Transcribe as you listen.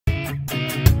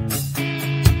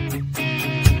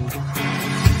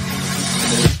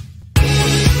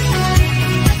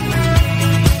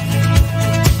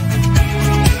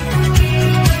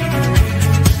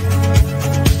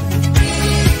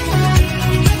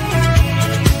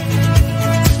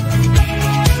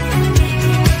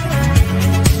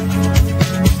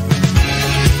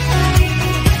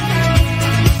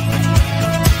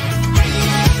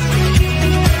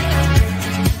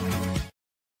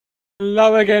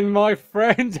Hello again, my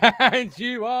friends, and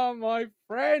you are my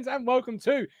friends, and welcome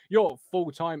to your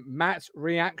full-time match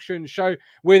reaction show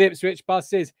with Ipswich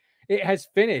Buses. It has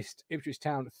finished. Ipswich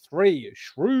Town 3,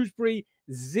 Shrewsbury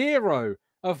 0,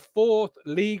 a fourth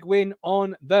league win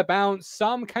on the bounce.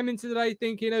 Some came into today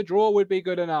thinking a draw would be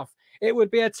good enough. It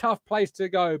would be a tough place to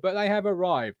go, but they have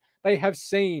arrived. They have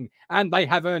seen, and they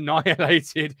have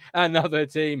annihilated another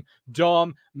team.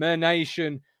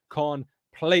 Domination complete.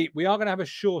 We are going to have a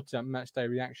shorter match day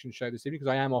reaction show this evening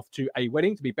because I am off to a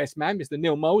wedding to be best man. Mr.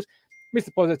 Neil Moles,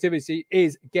 Mr. Positivity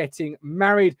is getting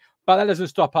married, but that doesn't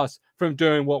stop us from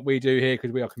doing what we do here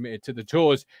because we are committed to the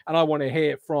tours. And I want to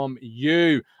hear from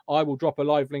you. I will drop a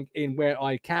live link in where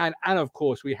I can. And of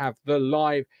course, we have the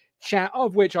live chat,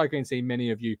 of which I can see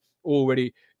many of you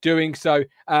already doing so.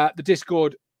 The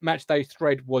Discord match day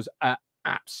thread was an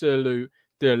absolute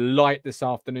delight this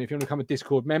afternoon. If you want to become a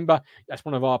Discord member, that's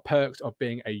one of our perks of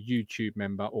being a YouTube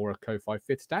member or a Ko-Fi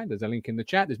fifth stand. There's a link in the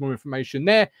chat. There's more information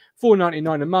there.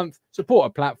 $4.99 a month. Support a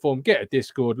platform. Get a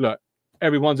Discord. Look,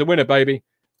 everyone's a winner, baby.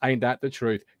 Ain't that the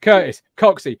truth? Curtis,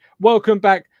 Coxie, welcome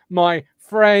back, my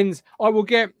friends. I will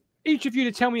get each of you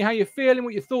to tell me how you're feeling,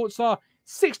 what your thoughts are.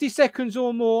 60 seconds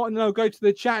or more, and then I'll go to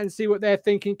the chat and see what they're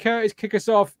thinking. Curtis, kick us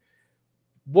off.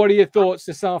 What are your thoughts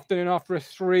this afternoon after a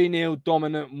 3-0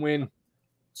 dominant win?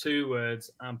 2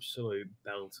 words, absolute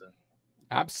belter.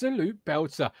 Absolute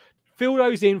belter. Fill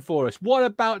those in for us. What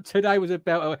about today was a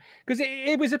belter? Because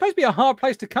it was supposed to be a hard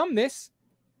place to come, this.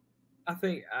 I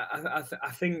think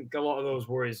a lot of those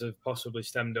worries have possibly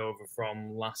stemmed over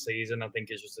from last season. I think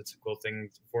it's just a typical thing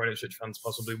for Ipswich fans to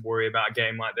possibly worry about a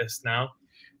game like this now.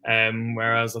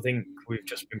 Whereas I think we've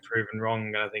just been proven wrong.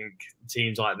 And I think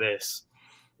teams like this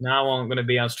now aren't going to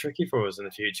be as tricky for us in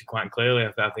the future, quite clearly.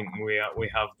 I think we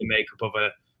have the makeup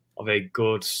of a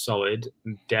good, solid,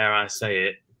 dare I say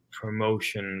it,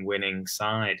 promotion-winning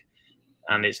side.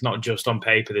 And it's not just on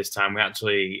paper this time.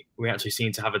 We actually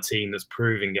seem to have a team that's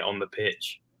proving it on the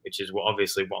pitch, which is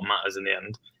obviously what matters in the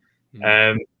end.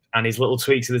 And his little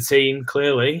tweaks of the team,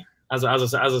 clearly, as I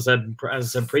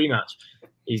said pre-match,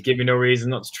 he's giving no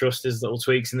reason not to trust his little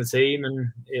tweaks in the team,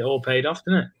 and it all paid off,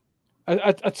 didn't it?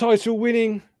 A title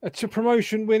winning, a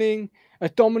promotion winning, a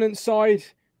dominant side.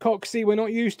 Coxie, we're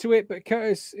not used to it, but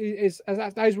Curtis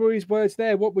those were his words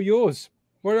there. What were yours?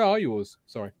 Where are yours?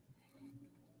 Sorry.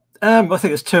 I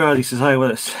think it's too early to say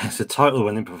whether it's a title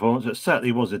winning performance. It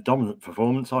certainly was a dominant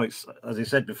performance. As I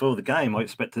said before the game, I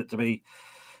expected it to be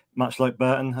much like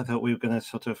Burton. I thought we were going to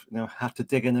sort of have to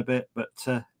dig in a bit, but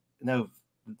at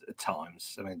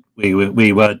times, I mean,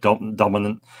 we were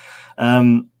dominant.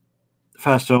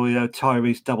 First of all,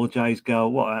 Tyrese Double J's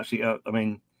goal. What actually? I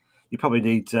mean, you probably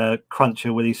need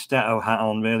Cruncher with his Stato hat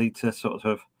on, really, to sort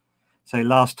of say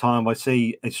last time I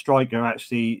see a striker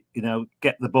actually,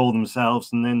 get the ball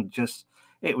themselves, and then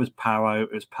it was power,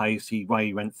 it was pacey, way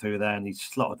he went through there and he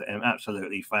slotted it in.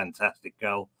 Absolutely fantastic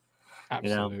goal.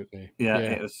 Absolutely,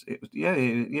 it was,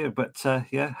 But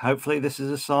hopefully this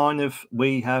is a sign of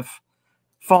we have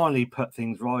finally put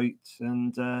things right,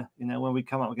 and when we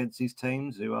come up against these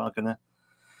teams who are going to.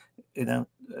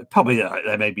 Probably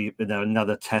there may be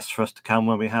another test for us to come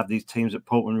when we have these teams at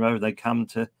Portman Road. They come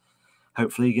to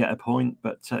hopefully get a point,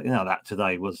 but that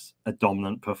today was a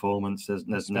dominant performance.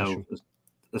 There's no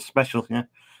special,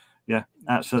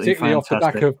 absolutely particularly fantastic. Off the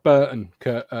back of Burton,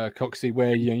 Coxie,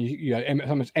 where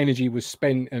how much energy was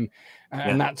spent and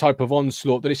that type of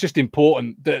onslaught. That it's just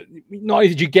important that not only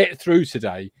did you get through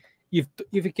today, you've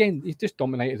just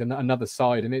dominated another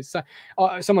side. And it's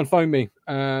someone phoned me,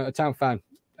 a Town fan,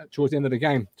 towards the end of the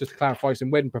game, just to clarify some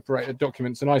wedding preparation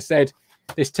documents, and I said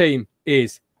this team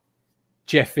is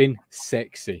jeffing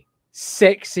sexy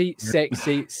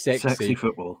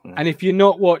football. Yeah. And if you're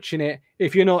not watching it,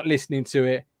 if you're not listening to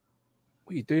it,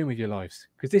 what are you doing with your lives?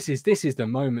 Because this is the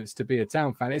moments to be a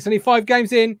Town fan. It's only 5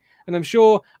 games in, and I'm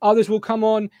sure others will come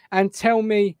on and tell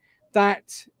me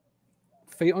that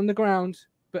feet on the ground.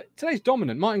 But today's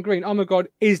dominant. Martin Green, oh my God,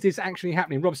 is this actually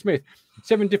happening? Rob Smith,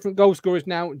 7 different goal scorers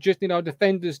now. Just need our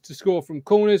defenders to score from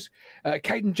corners.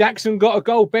 Caden Jackson got a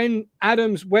goal. Ben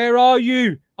Adams, where are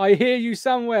you? I hear you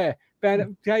somewhere.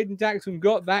 Caden Jackson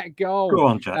got that goal. Go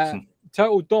on, Jackson.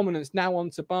 Total dominance now on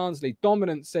to Barnsley.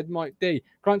 Dominance, said Mike D.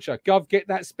 Cruncher, Gov, get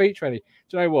that speech ready.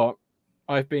 Do you know what?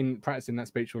 I've been practicing that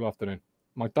speech all afternoon.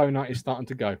 My donut is starting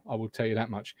to go. I will tell you that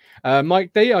much.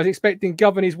 Mike D, I was expecting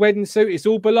Gov in his wedding suit. It's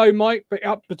all below Mike, but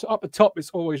up the top, it's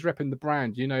always repping the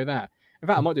brand. You know that. In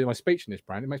fact, I might do my speech in this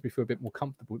brand. It makes me feel a bit more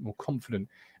comfortable, more confident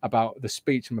about the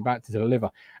speech I'm about to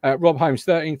deliver. Rob Holmes,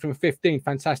 13 from 15.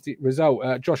 Fantastic result.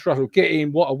 Josh Russell, get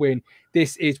in. What a win.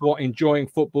 This is what enjoying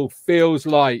football feels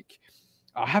like.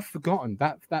 I have forgotten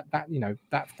that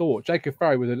thought. Jacob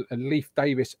Farrow with a Leif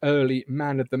Davis early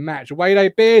man of the match. Away they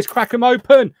beers, crack them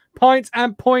open. Pints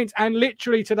and points. And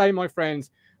literally today, my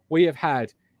friends, we have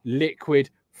had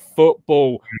liquid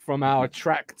football from our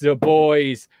tractor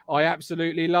boys. I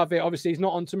absolutely love it. Obviously, he's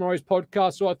not on tomorrow's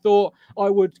podcast, so I thought I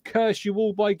would curse you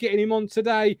all by getting him on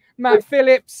today. Matt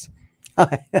Phillips,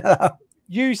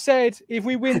 you said if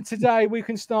we win today, we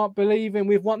can start believing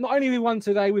we've won. Not only we won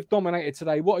today, we've dominated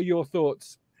today. What are your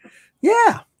thoughts?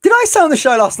 Yeah. Did I say on the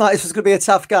show last night this was going to be a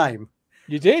tough game?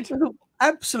 You did?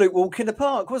 Absolute walk in the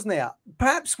park, wasn't it?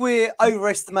 Perhaps we're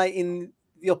overestimating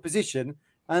the opposition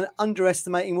and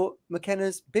underestimating what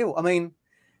McKenna's built. I mean,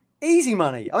 easy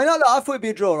money. I mean, I thought it'd be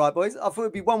a draw, right, boys? I thought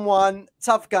it'd be 1-1,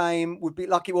 tough game, would be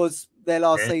like it was their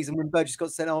last season when Burgess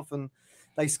got sent off and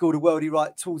they scored a worldie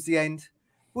right towards the end.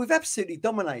 We've absolutely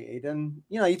dominated. And,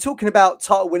 you know, you're talking about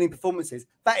title-winning performances.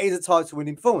 That is a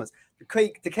title-winning performance.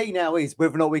 The key now is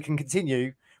whether or not we can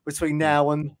continue between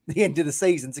now and the end of the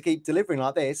season to keep delivering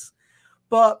like this.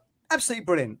 But absolutely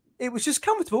brilliant. It was just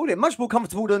comfortable, wasn't it? Much more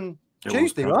comfortable than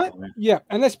Tuesday, right? Yeah,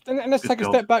 and let's take a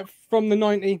step back from the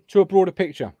 90 to a broader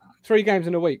picture. 3 games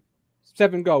in a week,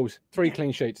 7 goals, 3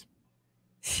 clean sheets.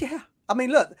 Yeah, I mean,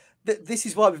 look, this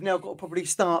is why we've now got to probably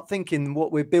start thinking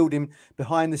what we're building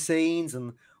behind the scenes,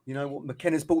 and you know what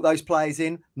McKenna's brought those players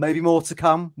in. Maybe more to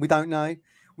come. We don't know.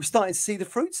 We're starting to see the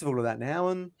fruits of all of that now,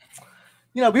 and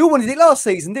you know we all wanted it last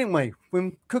season, didn't we?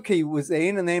 When Cookie was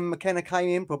in, and then McKenna came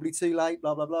in, probably too late.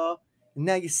 Blah blah blah. And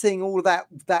now you're seeing all of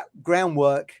that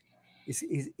groundwork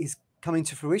is coming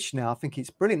to fruition now. I think it's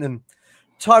brilliant. And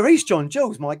Tyrese John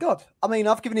Jules, my God. I mean,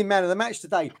 I've given him man of the match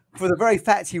today for the very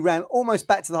fact he ran almost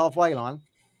back to the halfway line,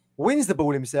 wins the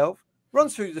ball himself,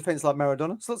 runs through the defence like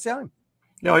Maradona, slots it home.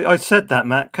 Yeah, I said that,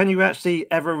 Matt. Can you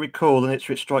actually ever recall an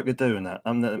Ipswich striker doing that?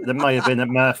 There may have been a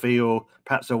Murphy or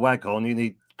perhaps a Wagon.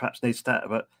 You perhaps need stat,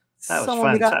 but that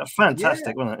was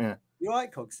fantastic, wasn't it? Yeah. You're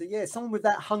right, Cox. So, yeah, someone with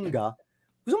that hunger.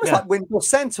 It was almost like when Dos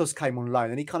Santos came on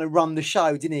loan and he kind of run the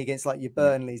show, didn't he, against like your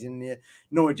Burnleys and your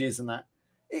Norwiches and that.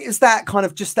 It was that kind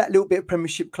of just that little bit of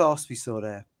Premiership class we saw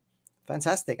there.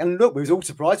 Fantastic. And look, we was all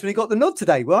surprised when he got the nod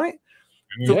today, right?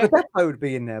 Thought the Beppo would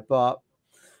be in there, but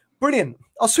brilliant.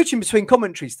 I was switching between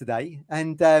commentaries today,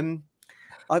 and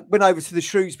I went over to the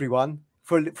Shrewsbury one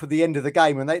for the end of the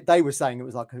game, and they were saying it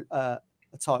was like a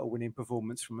title-winning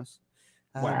performance from us.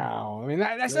 Wow, I mean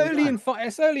that's early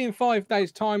in 5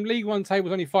 days' time. League One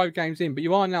table's only 5 games in, but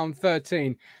you are now on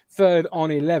 13, third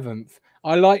on 11th.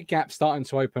 I like gaps starting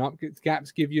to open up.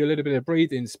 Gaps give you a little bit of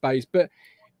breathing space, but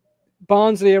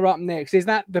Barnsley are up next. Is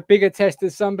that the bigger test,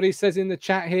 as somebody says in the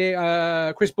chat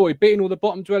here? Chris Boyd beating all the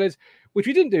bottom dwellers, which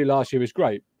we didn't do last year, was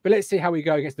great. But let's see how we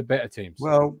go against the better teams.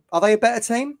 Well, are they a better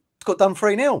team? It's got done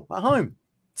 3-0 at home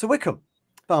to Wickham,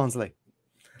 Barnsley.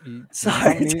 So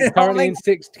currently in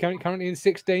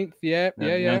 16th.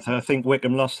 Yeah. So I think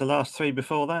Wickham lost the last 3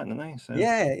 before that, didn't they? So,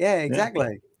 yeah,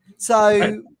 exactly.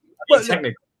 So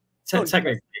technically,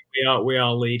 we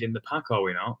are leading the pack, are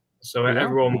we not? So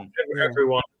everyone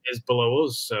is below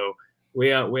us. So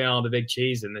we are the big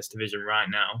cheese in this division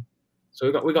right now.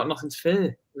 So we got nothing to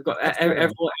fear. We've got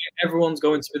everyone's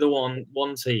going to be the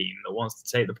one team that wants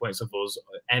to take the points off us,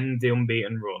 end the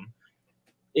unbeaten run.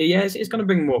 Yeah, it's going to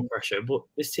bring more pressure, but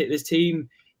this team,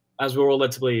 as we're all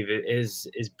led to believe, is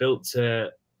built to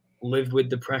live with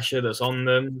the pressure that's on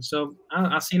them. So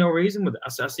I see no reason with it.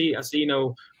 I see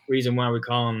no reason why we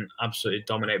can't absolutely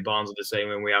dominate Barnsley the same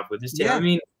way we have with this team. Yeah. I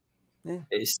mean,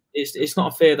 it's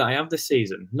not a fear that I have this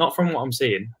season. Not from what I'm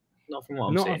seeing. Not from what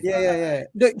I'm seeing. Yeah.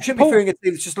 Look, should be fearing a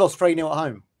team that's just lost 3-0 at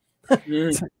home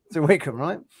to Wickham,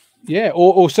 right? Yeah,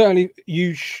 or certainly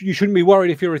you shouldn't be worried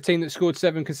if you're a team that scored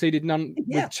 7, conceded none,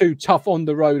 with 2 tough on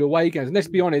the road away games. And let's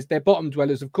be honest, they're bottom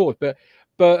dwellers, of course. But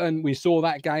Burton, we saw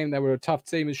that game; they were a tough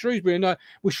team. And Shrewsbury,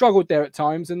 we struggled there at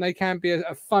times, and they can be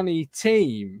a funny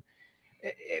team.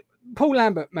 Paul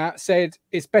Lambert, Matt, said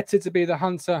it's better to be the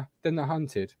hunter than the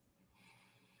hunted.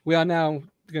 We are now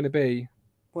going to be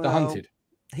the hunted.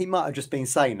 He might have just been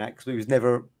saying that because we was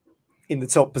never in the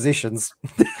top positions.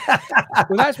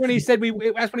 Well, that's when he said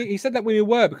he said that we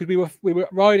were, because we were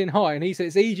riding high, and he said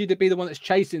it's easier to be the one that's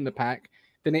chasing the pack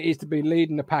than it is to be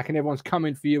leading the pack and everyone's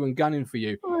coming for you and gunning for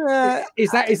you.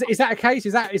 Is that a case?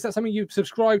 Is that something you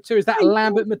subscribe to? Is that a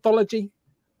Lambert mythology?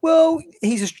 Well,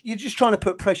 you're just trying to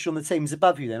put pressure on the teams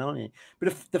above you, then, aren't you? But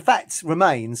if the fact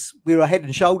remains, we're head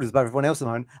and shoulders above everyone else at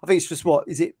the moment. I think it's just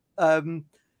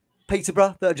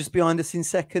Peterborough that are just behind us in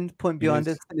second, point behind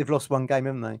us. They've lost one game,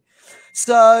 haven't they?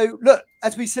 So look,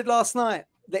 as we said last night,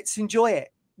 let's enjoy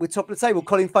it. We're top of the table.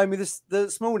 Colin phoned me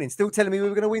this morning, still telling me we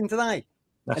were going to win today,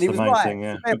 and he was right.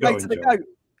 Yeah. Fair play to the goat.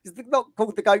 He's not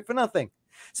called the goat for nothing.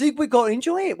 So we've got to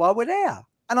enjoy it while we're there.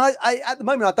 And I at the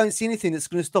moment, I don't see anything that's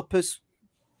going to stop us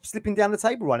slipping down the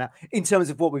table right now in terms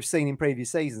of what we've seen in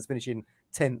previous seasons, finishing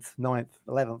 10th, 9th,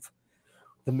 11th,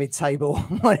 the mid-table,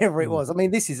 whatever it was. I mean,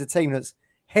 this is a team that's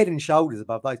head and shoulders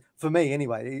above those, for me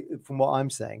anyway, from what I'm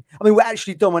saying. I mean, we're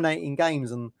actually dominating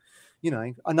games, and, you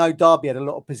know, I know Derby had a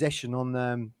lot of possession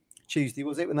on Tuesday,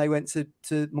 was it, when they went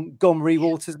to Montgomery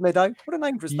Waters Meadow? What a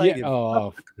name for a stadium. Yeah.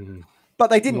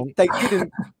 But they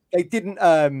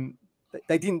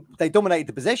dominated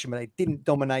the possession, but they didn't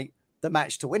dominate the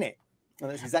match to win it. And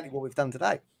that's exactly what we've done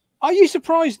today. Are you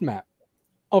surprised, Matt,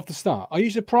 off the start? Are you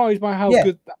surprised by how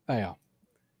good they are?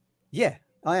 Yeah,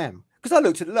 I am.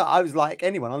 Because I was like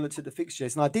anyone, I looked at the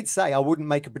fixtures, and I did say I wouldn't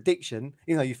make a prediction,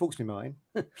 you know, you forced me mine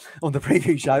on the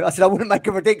preview show. I said I wouldn't make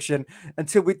a prediction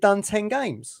until we'd done 10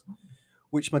 games,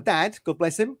 which my dad, God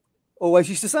bless him, always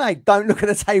used to say, don't look at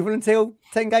the table until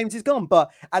 10 games is gone.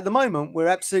 But at the moment, we're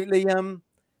absolutely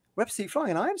flying.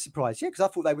 And I am surprised, because I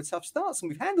thought they were tough starts, and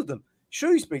we've handled them.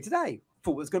 Shrewsbury today,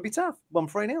 thought it was going to be tough,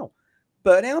 1-3-0.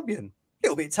 But an Albion, a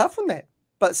little bit tough, wasn't it?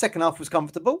 But second half was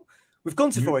comfortable. We've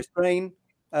gone to Forest Green.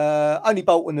 Only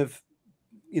Bolton it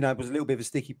was a little bit of a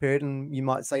sticky period, and you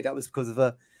might say that was because of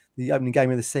the opening game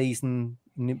of the season.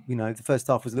 You know, the first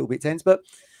half was a little bit tense. But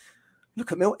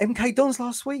look at MK Dons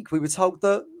last week. We were told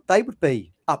that they would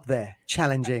be up there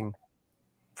challenging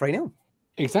 3-0.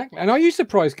 Exactly. And are you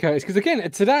surprised, Curtis? Because again,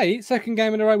 today, second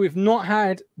game in a row, we've not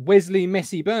had Wesley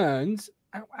Messi Burns,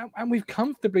 and we've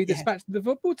comfortably dispatched the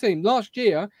football team. Last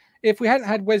year, if we hadn't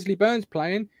had Wesley Burns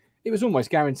playing, it was almost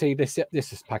guaranteed this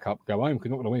is pack up, go home,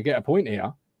 because we're not going to get a point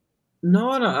here.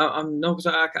 No, because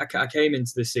I came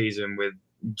into this season with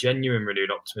genuine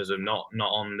renewed optimism, not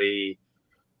on the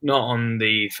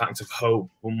fact of hope,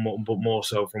 but more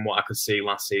so from what I could see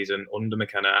last season under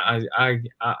McKenna. I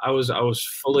was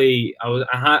full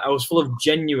of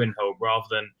genuine hope rather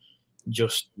than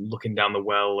just looking down the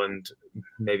well and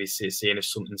maybe seeing if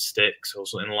something sticks or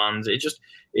something lands.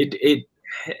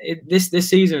 This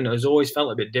season has always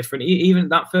felt a bit different. Even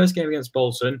that first game against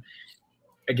Bolton,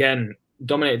 again,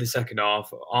 dominated the second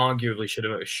half. Arguably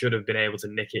should have been able to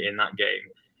nick it in that game.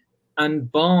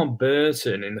 And bar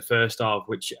Burton in the first half,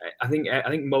 which I think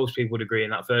most people would agree, in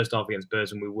that first half against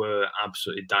Burton, we were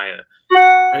absolutely dire.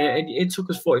 And it took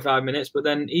us 45 minutes, but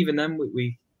then even then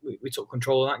we took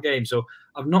control of that game. So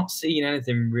I've not seen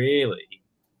anything really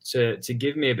to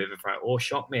give me a bit of a fright or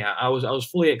shock me. I was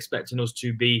fully expecting us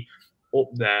to be up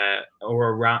there or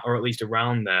around, or at least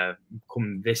around there,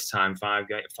 come this time, five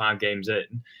games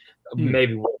in.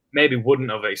 Maybe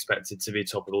wouldn't have expected to be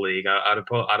top of the league. I'd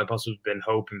have possibly been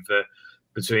hoping for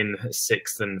between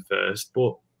 6th and 1st,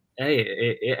 but hey,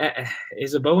 it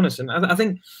is a bonus. And I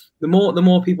think the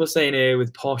more people are saying here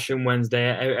with Posh and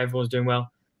Wednesday, everyone's doing well.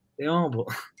 They are, but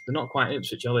they're not quite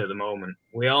Ipswich, are they, at the moment?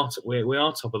 We are top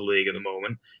of the league at the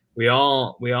moment. We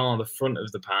are the front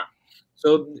of the pack.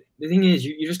 So the thing is,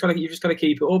 you just gotta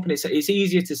keep it up, and it's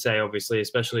easier to say, obviously,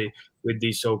 especially with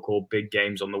these so-called big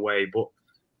games on the way, but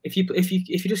if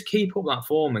you just keep up that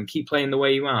form and keep playing the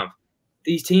way you have,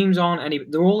 these teams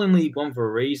they're all in League One for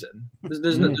a reason.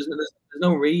 There's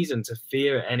no reason to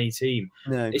fear any team.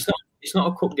 No. It's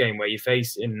not a cup game where you're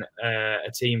facing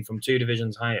a team from 2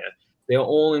 divisions higher. They are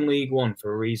all in League One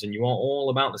for a reason. You are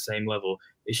all about the same level.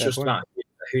 It's just about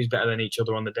who's better than each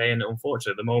other on the day. And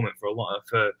unfortunately, at the moment, for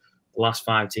the last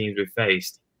 5 teams we've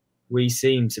faced, we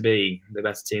seem to be the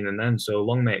better team than them. So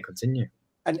long may it continue.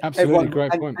 And absolutely,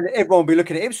 great point. And everyone will be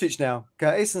looking at Ipswich now,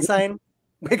 Curtis, and saying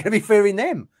we're going to be fearing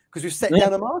them because we've set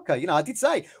down a marker. You know, I did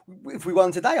say if we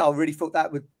won today, I really thought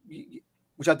that would,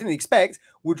 which I didn't expect,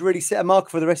 would really set a marker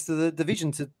for the rest of the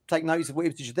division to take notice of what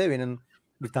Ipswich are doing, and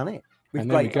we've done it.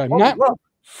 And there we go. Matt,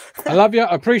 I love you.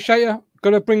 I appreciate you. Got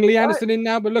to bring Lee Anderson in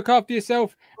now, but look after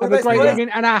yourself. Have a great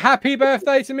evening, and a happy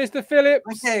birthday to Mr.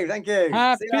 Phillips. Thank you.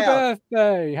 Happy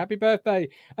birthday. Happy birthday.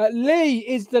 Lee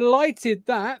is delighted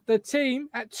that the team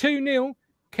at 2-0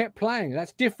 kept playing.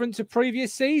 That's different to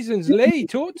previous seasons. Lee,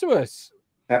 talk to us.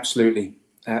 Absolutely.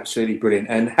 Absolutely brilliant.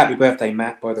 And happy birthday,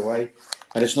 Matt, by the way.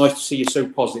 And it's nice to see you so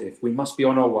positive. We must be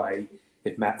on our way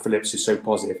if Matt Phillips is so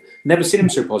positive. Never seen him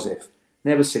so positive.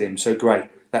 Never seen him so great.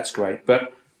 that's great.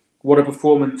 But what a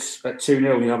performance at 2-0.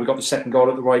 You know, we got the second goal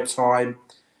at the right time,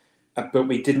 but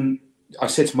we didn't. I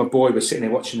said to my boy, we're sitting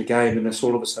there watching the game, and it's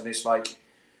all of a sudden it's like,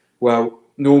 well,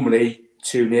 normally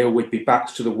 2-0, we'd be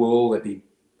backs to the wall, there'd be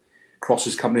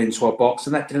crosses coming into our box,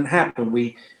 and that didn't happen.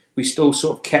 We still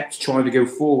sort of kept trying to go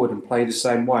forward and play the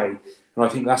same way, and I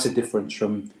think that's a difference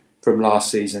from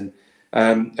last season.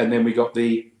 And then we got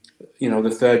the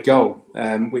third goal,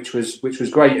 which was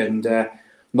great. And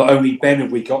not only Ben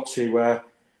have we got to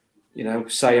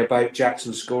say about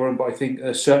Jackson scoring, but I think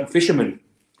a certain fisherman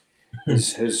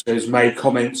has made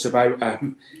comments about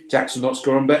Jackson not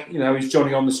scoring. But he's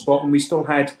Johnny on the spot, and we still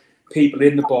had people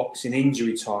in the box in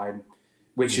injury time,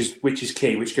 which is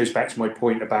key. Which goes back to my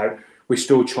point about we're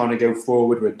still trying to go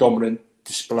forward with a dominant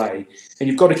display, and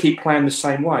you've got to keep playing the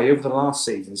same way. Over the last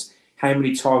seasons, how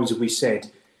many times have we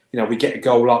said, we get a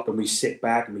goal up and we sit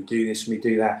back and we do this and we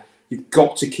do that? You've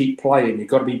got to keep playing. You've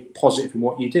got to be positive in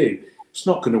what you do. It's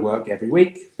not going to work every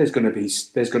week. There's going to be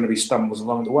stumbles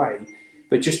along the way,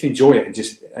 but just enjoy it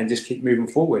and just keep moving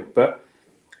forward. But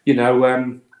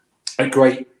a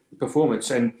great performance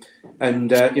and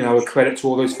a credit to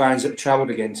all those fans that travelled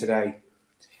again today.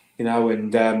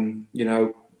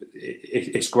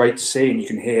 It's great to see, and you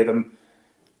can hear them,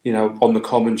 on the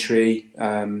commentary.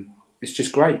 It's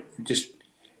just great. Just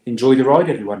enjoy the ride,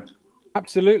 everyone.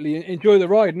 Absolutely, enjoy the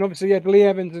ride. And obviously, you had Lee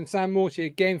Evans and Sam Morsey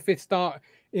again, fifth start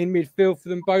in midfield for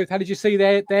them both. How did you see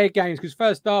their games? Because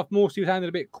first half, Morsey was handled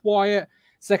a bit quiet.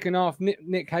 Second half,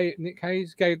 Nick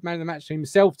Hayes gave man of the match to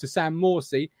himself to Sam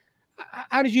Morsey.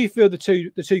 How did you feel the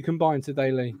two combined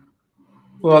today, Lee?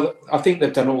 Well, I think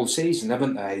they've done all season,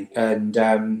 haven't they? And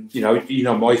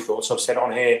my thoughts. I've said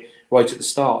on here right at the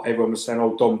start. Everyone was saying,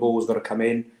 "Oh, Don Ball's got to come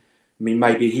in." I mean,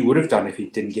 maybe he would have done if he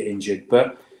didn't get injured.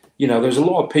 But there's a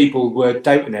lot of people who were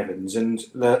doubting Evans, and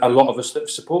a lot of us that have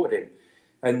supported him.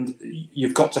 And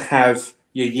you've got to have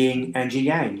your yin and your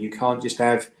yang. You can't just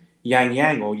have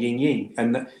yang or yin yin.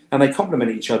 And they complement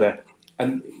each other.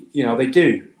 And they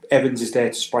do. Evans is there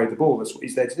to spray the ball. That's what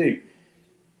he's there to do.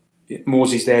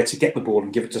 Morsey's there to get the ball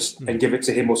and give it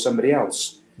to him or somebody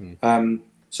else.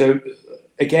 So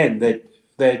again,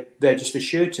 they're just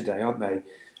assured today, aren't they?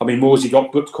 I mean, Morsey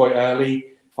got booked quite early.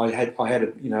 I had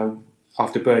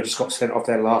after Burgess got sent off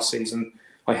there last season,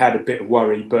 I had a bit of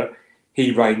worry, but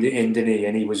he reined it in, didn't he?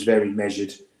 And he was very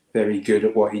measured, very good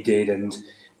at what he did, and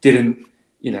didn't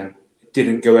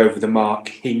go over the mark.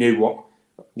 He knew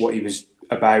what he was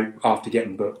about after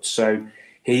getting booked. So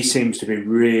he seems to be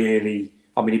really.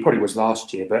 I mean, he probably was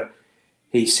last year, but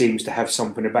he seems to have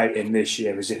something about him this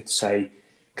year, as if to say,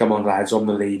 "Come on, lads, I'm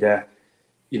the leader.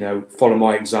 Follow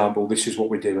my example. This is what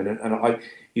we're doing." And I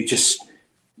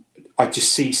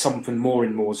just see something more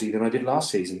in Morsey than I did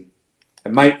last season.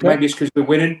 And maybe it's because we're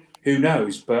winning. Who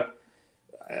knows? But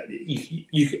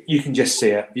you can just see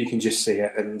it. You can just see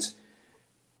it. And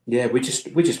yeah, we're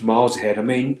just miles ahead. I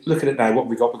mean, look at it now. What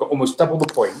we got? We got almost double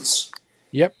the points.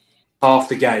 Yep. Half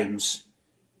the games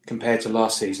compared to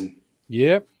last season.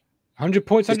 Yep. 100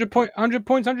 points,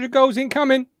 100 goals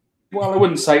incoming. Well, I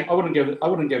wouldn't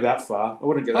go that far. I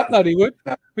wouldn't go that. I thought he would.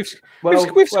 We've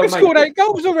scored 8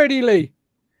 goals already, Lee.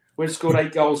 We've scored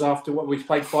 8 goals after what we've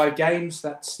played 5 games.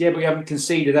 But we haven't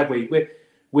conceded, have we?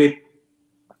 We're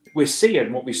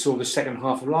seeing what we saw the second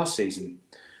half of last season,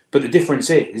 but the difference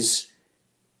is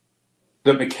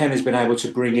that McKenna's been able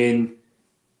to bring in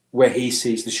where he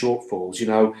sees the shortfalls.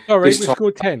 Sorry, we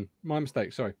scored 10. My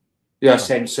mistake. Sorry. Yeah,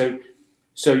 Sam. So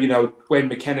when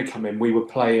McKenna come in, we were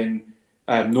playing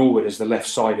Norwood as the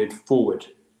left-sided forward.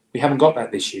 We haven't got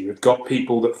that this year. We've got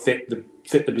people that fit the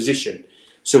position.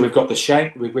 So we've got the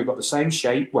shape. We've got the same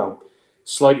shape. Well,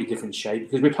 slightly different shape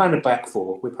because we're playing a back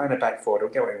four. I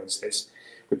don't care what anyone says.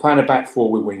 We're playing a back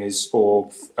four with wingers or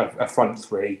a front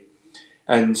three,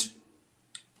 and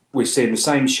we're seeing the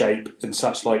same shape and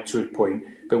such like to a point.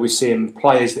 But we're seeing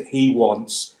players that he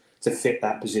wants to fit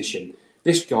that position.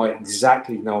 This guy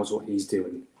exactly knows what he's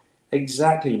doing. And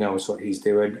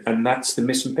that's the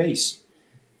missing piece.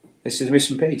 This is the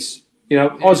missing piece. I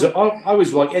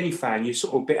was like any fan, you're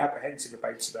sort of a bit apprehensive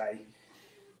about today.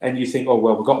 And you think, oh,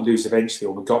 well, we've got to lose eventually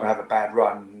or we've got to have a bad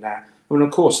run. And that. I mean,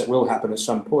 of course, that will happen at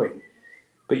some point.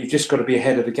 But you've just got to be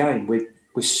ahead of the game. We're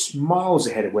miles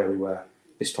ahead of where we were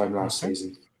this time last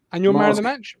season. And your man of the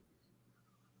match?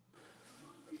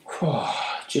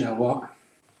 Oh, do you know what?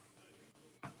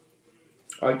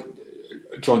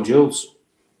 John Jules.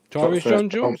 John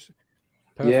Jules.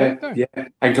 Perfect, yeah.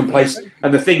 And can play.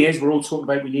 And the thing is, we're all talking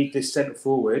about we need this centre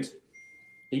forward.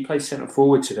 He plays centre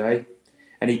forward today,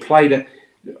 and he played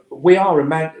we are a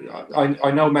man.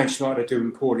 I know Manchester United are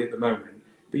doing poorly at the moment,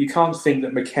 but you can't think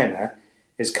that McKenna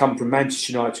has come from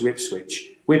Manchester United to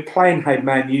Ipswich We're playing how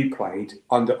Man U played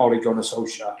under Ole Gunnar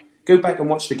Solskjaer. Go back and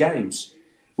watch the games.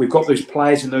 We've got those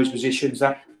players in those positions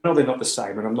that, no, they're not the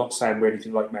same, and I'm not saying we're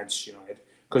anything like Manchester United,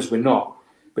 because we're not.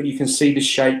 But you can see the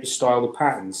shape, the style, the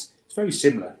patterns. It's very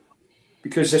similar,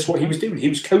 because that's what he was doing. He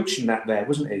was coaching that there,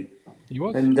 wasn't he? He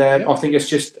was. And I think it's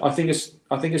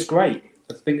great.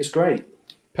 I think it's great.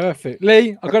 Perfect.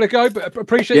 Lee, I've got to go, but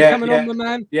appreciate you coming on, the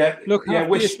man. Yeah. Look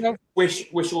after yourself.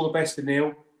 Wish all the best to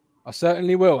Neil. I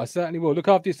certainly will. Look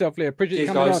after yourself, Lee. Appreciate you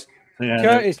coming guys. on. Yeah,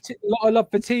 Curtis, a lot of love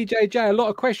for TJJ. A lot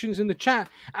of questions in the chat,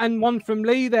 and one from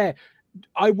Lee there.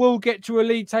 I will get to a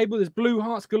league table. There's blue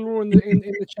hearts galore in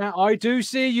the chat. I do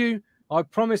see you. I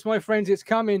promise, my friends, it's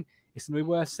coming. It's going to be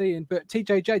worth seeing. But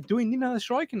TJJ, do we need another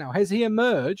striker now? Has he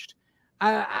emerged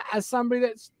as somebody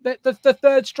that's the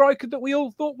third striker that we all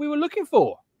thought we were looking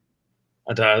for?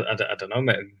 I don't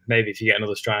know. Maybe if you get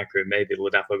another striker, maybe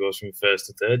Ladapo goes from first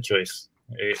to third choice.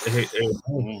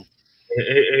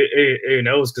 Who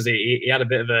knows? Because he had a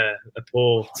bit of a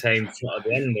poor tame shot at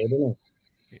the end, didn't he?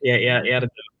 Yeah, he had a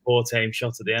bit of a poor tame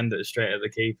shot at the end, straight at the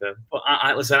keeper. But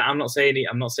listen, I'm not saying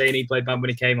he played bad when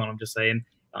he came on. I'm just saying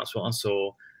that's what I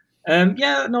saw.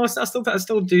 Yeah, no, I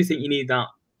still do think you need that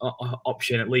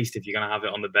option, at least if you're going to have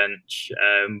it on the bench.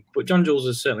 But John Jules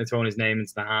has certainly thrown his name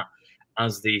into the hat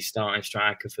as the starting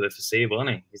striker for the foreseeable,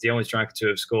 isn't he? He's the only striker to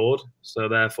have scored, so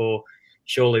therefore,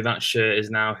 surely that shirt is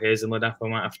now his, and Ladapo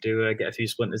might have to get a few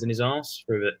splinters in his arse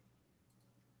for it.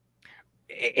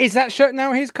 Is that shirt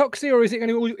now his, Coxie, or is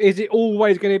it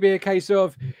always going to be a case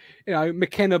of,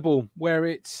 McKenna ball, where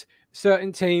it's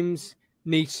certain teams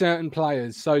need certain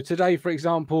players? So today, for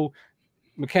example,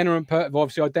 McKenna and Pert have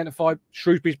obviously identified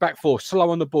Shrewsbury's back four, slow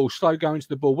on the ball, slow going to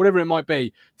the ball, whatever it might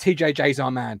be. TJJ's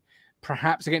our man.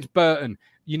 Perhaps against Burton,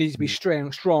 you need to be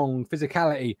strong,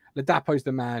 physicality. Ladapo's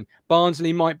the man.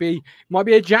 Barnsley might be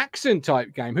a Jackson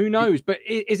type game. Who knows? But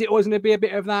is it always going to be a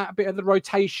bit of that, a bit of the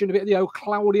rotation, a bit of the old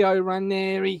Claudio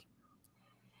Ranieri?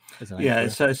 Yeah,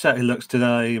 so it certainly looks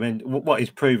today. I mean, what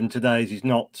he's proven today is he's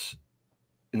not,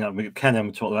 McKenna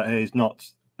we talked about here, he's not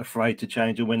afraid to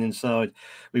change a winning side.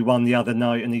 We won the other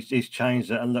night, and he's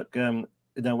changed it. And look,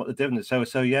 what the difference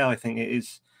is. So yeah, I think it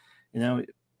is,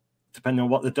 depending on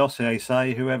what the dossier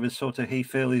say, whoever sort of he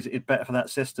feels is better for that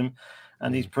system.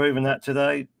 And he's proven that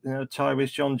today.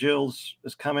 Tyrese John Jules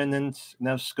has come in and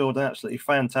scored an absolutely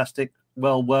fantastic,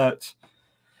 well-worked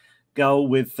goal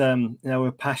with,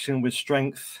 with passion, with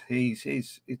strength. He's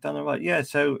done all right. Yeah,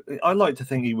 so I like to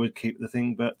think he would keep the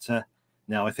thing, but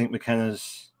now I think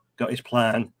McKenna's got his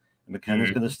plan, and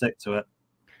McKenna's going to stick to it.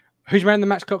 Who's ran the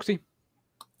match, Coxie?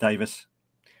 Davis.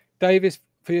 Davis,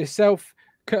 for yourself.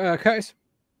 Curtis?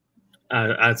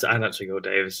 I'd actually go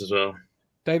Davis as well.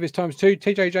 Davis times 2.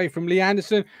 TJJ from Lee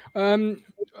Anderson.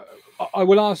 I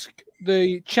will ask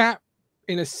the chat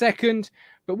in a second,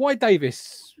 but why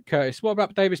Davis, Curtis? What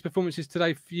about Davis' performances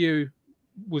today for you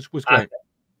was great?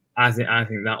 I think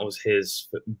that was his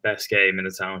best game in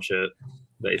the town shirt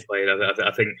that he's played.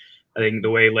 I think the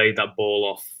way he laid that ball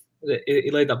off,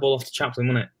 he laid that ball off to Chaplin,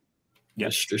 wasn't it? Yeah,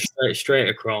 straight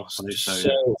across,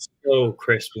 so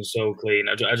crisp and so clean.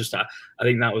 I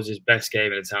think that was his best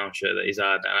game in the town shirt that he's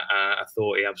had. I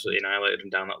thought he absolutely annihilated him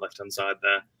down that left hand side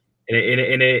there.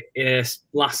 In a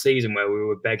last season where we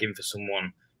were begging for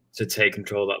someone to take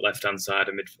control of that left hand side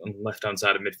of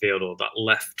midfield, or that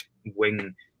left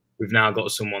wing, we've now got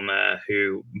someone there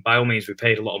who, by all means, we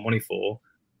paid a lot of money for,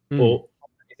 but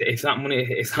if that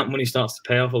money starts to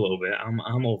pay off a little bit,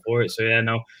 I'm all for it. So yeah,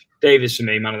 no. Davis for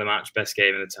me, man of the match, best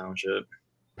game in the town shirt.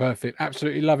 Perfect.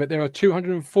 Absolutely love it. There are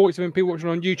 247 people watching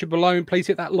on YouTube alone. Please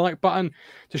hit that like button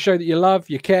to show that you love,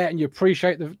 you care, and you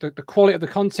appreciate the quality of the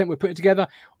content we're putting together.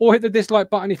 Or hit the dislike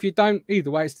button if you don't.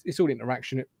 Either way, it's all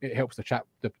interaction. It helps the chat,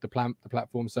 the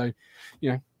platform. So,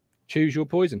 choose your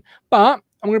poison. But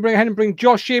I'm going to bring ahead and bring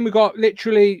Josh in. We've got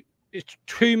literally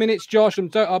 2 minutes, Josh. I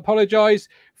apologise.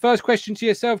 First question to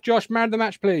yourself, Josh. Man of the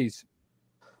match, please.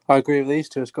 I agree with these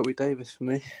two. It's got to be Davis for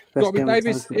me. Got to be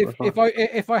Davis.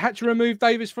 If I had to remove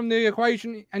Davis from the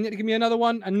equation and you had to give me another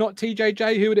one and not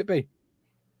TJJ, who would it be?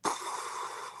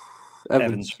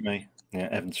 Evans for me. Yeah,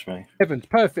 Evans for me. Evans,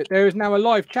 perfect. There is now a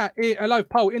live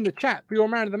poll in the chat for your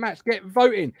man of the match. Get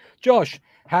voting. Josh,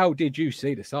 how did you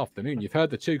see this afternoon? You've heard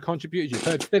the two contributors. You've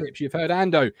heard Phillips. You've heard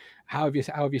Ando. How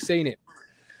have you seen it?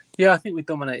 Yeah, I think we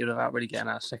dominated without really getting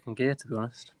out of second gear, to be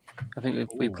honest. I think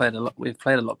we've played a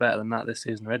lot better than that this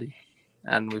season already,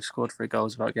 and we've scored 3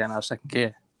 goals without getting out of second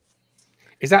gear.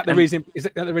 Is that the reason? Is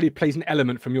that the really pleasing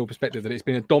element from your perspective, that it's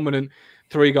been a dominant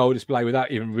 3-goal display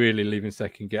without even really leaving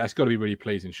second gear? That's got to be really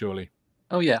pleasing, surely.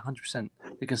 Oh yeah, 100%.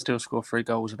 We can still score 3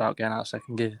 goals without getting out of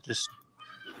second gear. Just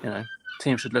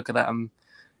teams should look at that and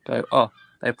go, "Oh,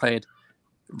 they played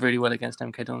really well against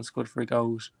MK Dons, scored 3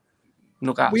 goals.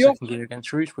 Knocked out We second gear against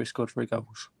Shrewsbury, scored 3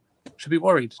 goals. Should be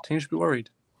worried. Teams should be worried.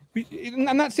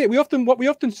 And that's it. We often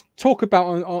talk about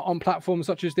on platforms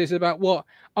such as this about what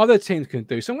other teams can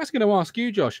do. So I'm just going to ask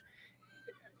you, Josh,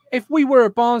 if we were a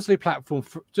Barnsley platform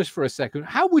just for a second,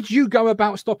 how would you go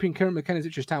about stopping Kieran McKenna's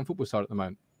Ipswich Town football side at the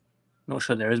moment? Not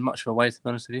sure there is much of a way, to be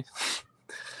honest with you.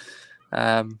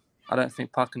 I don't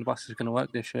think parking the bus is going to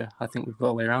work this year. I think we've got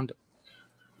a way around it.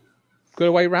 Got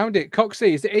a way around it.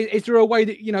 Coxie, is there a way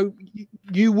that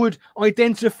you would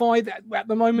identify that at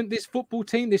the moment this football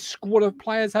team, this squad of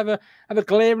players have a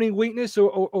glaring weakness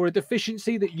or a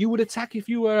deficiency that you would attack if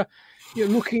you were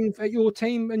looking at your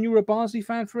team and you were a Barnsley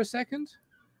fan for a second?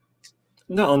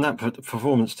 Not on that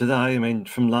performance today. I mean,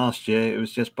 from last year, it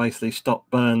was just basically stop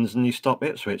Burns and you stop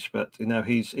Ipswich. But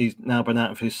he's now been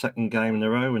out of his 2nd game in a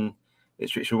row, and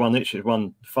Ipswich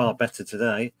won far better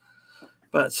today.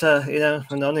 But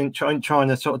and I'm trying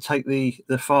to sort of take the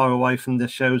fire away from the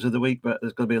shows of the week. But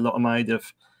there's going to be a lot made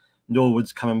of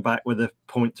Norwood's coming back with a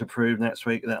point to prove next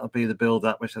week. That'll be the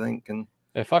build-up, which I think. And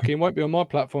it fucking won't be on my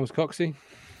platforms, Coxie.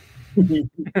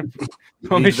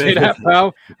 Promise you that,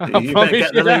 pal. You better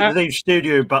get the leave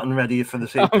studio button ready for the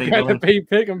CP. I'm going to be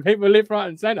picking people left, right,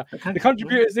 and centre. Okay. The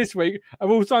contributors this week have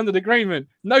all signed an agreement.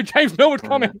 No James Norwood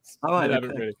comments. All right,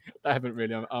 They haven't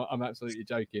really. I'm absolutely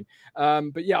joking.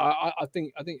 But yeah, I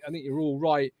think you're all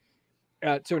right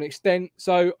to an extent.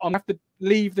 So I'm going to have to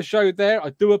leave the show there.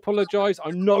 I do apologise.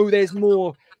 I know there's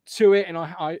more to it, and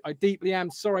I deeply am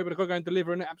sorry, but I've got to go and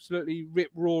deliver an absolutely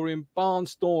rip-roaring,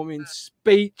 barnstorming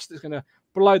speech that's going to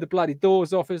blow the bloody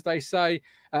doors off, as they say.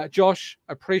 Josh,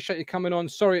 appreciate you coming on.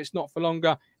 Sorry it's not for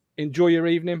longer. Enjoy your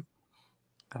evening.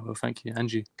 Oh, well, thank you,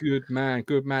 Angie. Good man,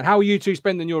 good man. How are you two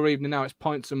spending your evening now? It's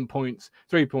pints and points,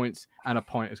 3 points, and a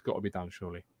pint has got to be done,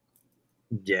 surely.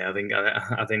 Yeah, I think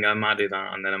I might do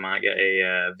that, and then I might get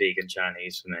a vegan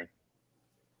Chinese for me.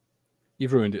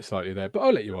 You've ruined it slightly there, but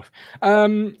I'll let you off.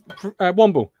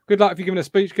 Womble, good luck if you're giving a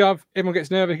speech, Gov. Everyone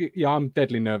gets nervous. Yeah, I'm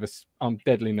deadly nervous. And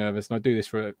I do this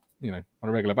for on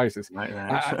a regular basis.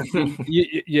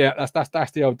 Yeah,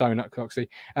 that's the old donut, Coxie.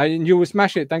 And you will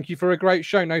smash it. Thank you for a great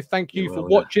show. No, thank you for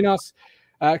watching us.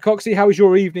 Coxie, how is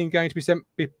your evening going to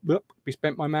be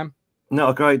spent, my man?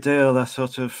 Not a great deal. That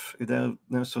sort of,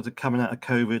 sort of coming out of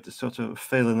COVID, the sort of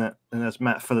feeling that, and as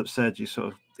Matt Phillips said, you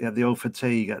sort of have the old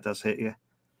fatigue that does hit you.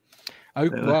 Oh,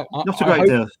 well, not a great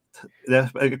deal. Yeah,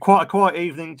 quite a quiet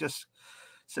evening, just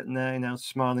sitting there,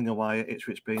 smiling away at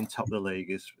Ipswich being top of the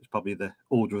league is probably the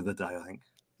order of the day, I think.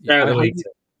 Yeah, the league.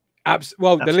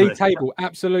 The league table,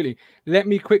 absolutely. Let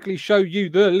me quickly show you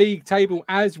the league table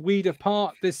as we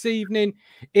depart this evening.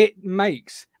 It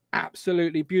makes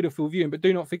absolutely beautiful viewing, but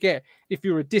do not forget, if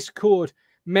you're a Discord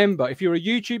member, if you're a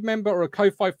YouTube member or a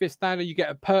Ko-Fi Fifth Standard, you get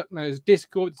a perk known as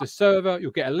Discord. It's a server.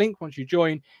 You'll get a link once you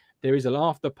join. There is an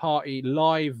after party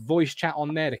live voice chat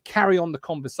on there to carry on the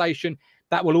conversation.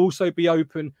 That will also be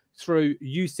open through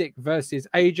Usyk versus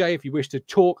AJ if you wish to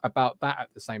talk about that at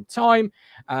the same time.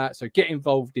 So get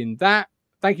involved in that.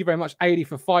 Thank you very much, 80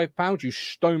 for £5, you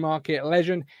Stowmarket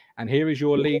legend. And here is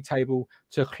your league table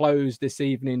to close this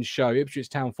evening's show. Ipswich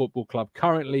Town Football Club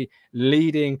currently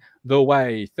leading the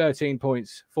way. 13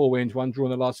 points, 4 wins, 1 draw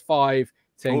in the last 5.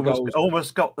 10 goals.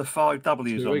 Almost got the 5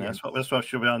 W's on there. That's what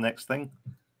should be our next thing.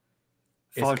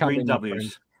 5 green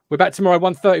W's. We're back tomorrow,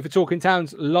 1:30 for Talking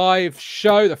Town's live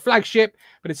show, the flagship.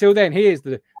 But until then, here's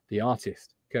the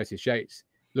artist, Curtis Yates.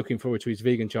 Looking forward to his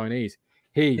vegan Chinese.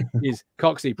 He is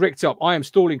Coxie, Bricktop. I am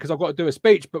stalling because I've got to do a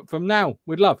speech. But from now,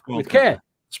 with love, with care.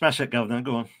 Smash it, Governor.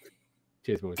 Go on.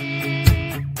 Cheers, boys.